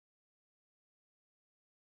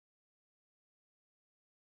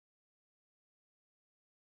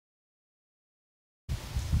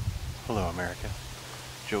Hello America,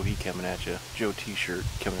 Joe He coming at you, Joe T-shirt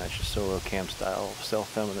coming at you, solo cam style,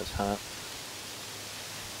 self-feminist hunt.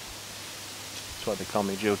 That's why they call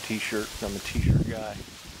me Joe T-shirt, I'm a T-shirt guy.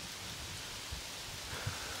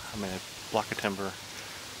 I'm in a block of timber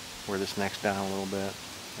where this neck's down a little bit,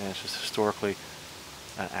 and it's just historically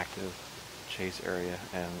an active chase area,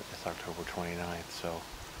 and it's October 29th, so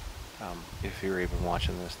if you're even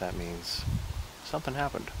watching this, that means something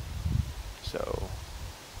happened. So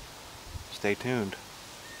stay tuned.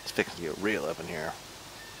 It's fixing to get real up in here.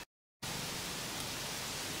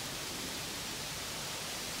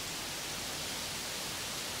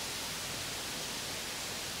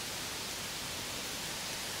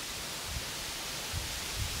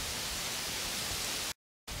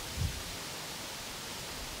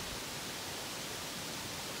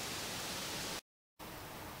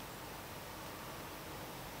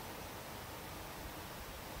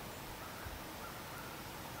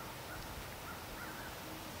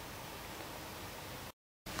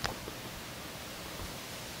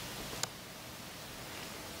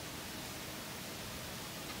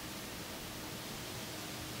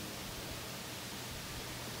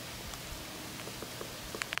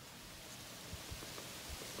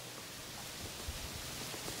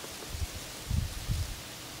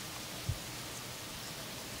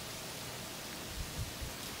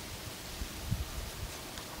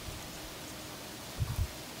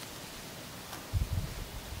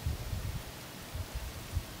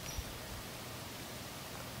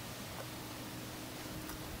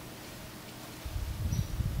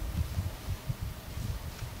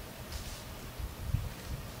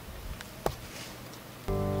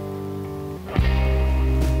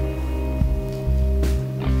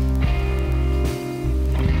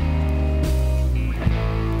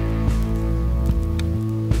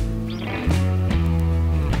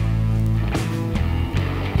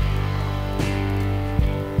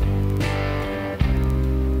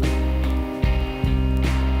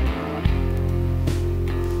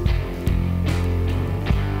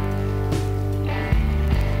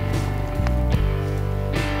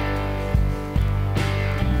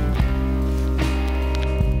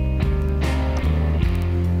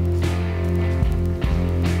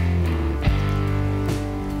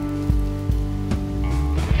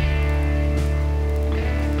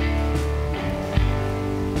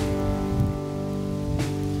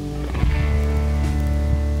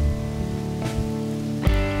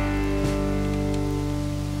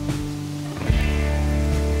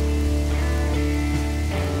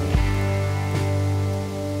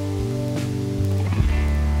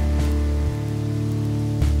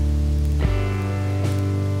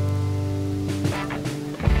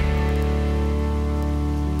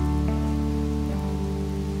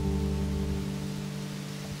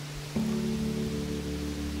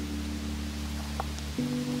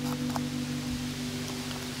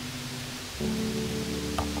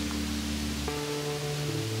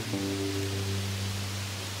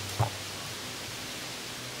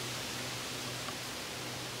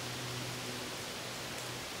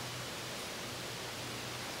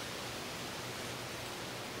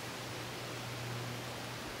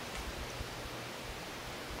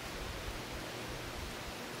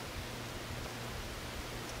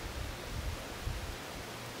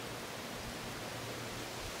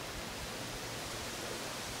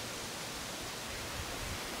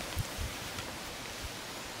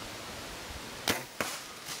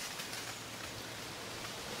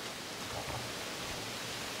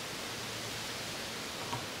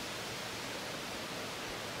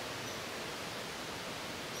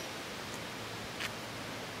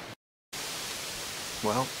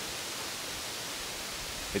 Well,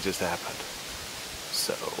 it just happened.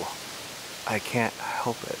 So, I can't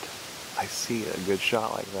help it. I see a good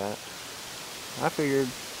shot like that. I figured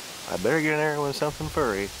I better get in there with something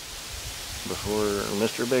furry before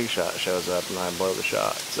Mr. Big Shot shows up and I blow the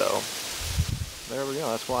shot. So, there we go.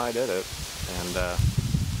 That's why I did it. And,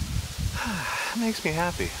 it makes me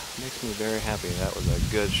happy. It makes me very happy. That was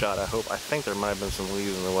a good shot. I think there might have been some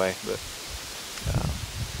leaves in the way, but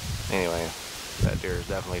anyway, that deer is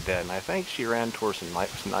definitely dead. And I think she ran towards some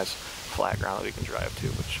nice flat ground that we can drive to,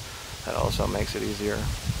 which that also makes it easier.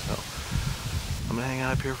 So I'm gonna hang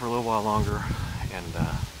out up here for a little while longer and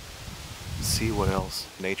see what else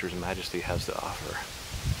nature's majesty has to offer.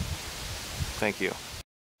 Thank you.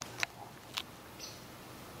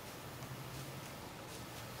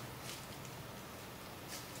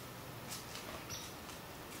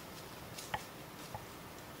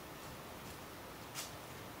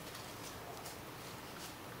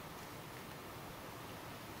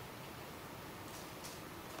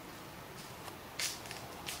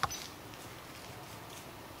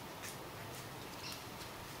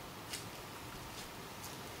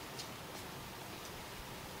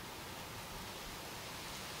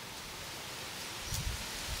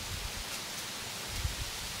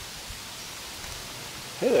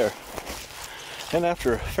 Hey there. And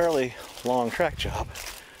after a fairly long track job,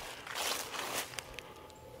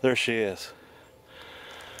 there she is.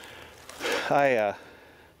 I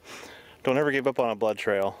don't ever give up on a blood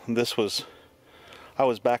trail. I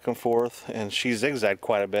was back and forth, and she zigzagged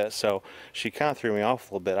quite a bit, so she kind of threw me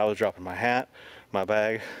off a little bit. I was dropping my hat, my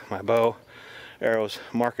bag, my bow, arrows,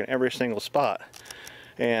 marking every single spot,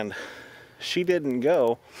 and she didn't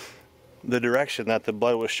go the direction that the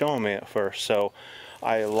blood was showing me at first. So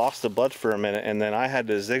I lost the blood for a minute, and then I had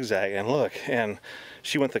to zigzag and look, and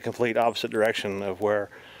she went the complete opposite direction of where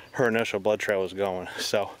her initial blood trail was going.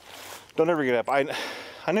 So don't ever give up.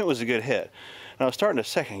 I knew it was a good hit, and I was starting to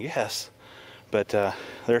second guess, but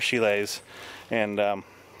there she lays. And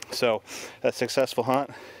so a successful hunt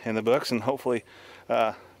in the books, and hopefully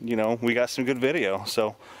you know, we got some good video.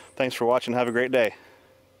 So thanks for watching. Have a great day.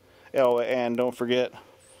 Oh, and don't forget,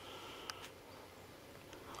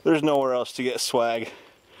 there's nowhere else to get swag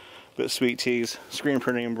but Sweet Tees, screen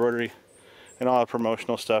printing, embroidery, and all the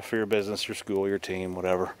promotional stuff for your business, your school, your team,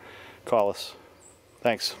 whatever. Call us.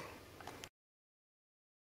 Thanks.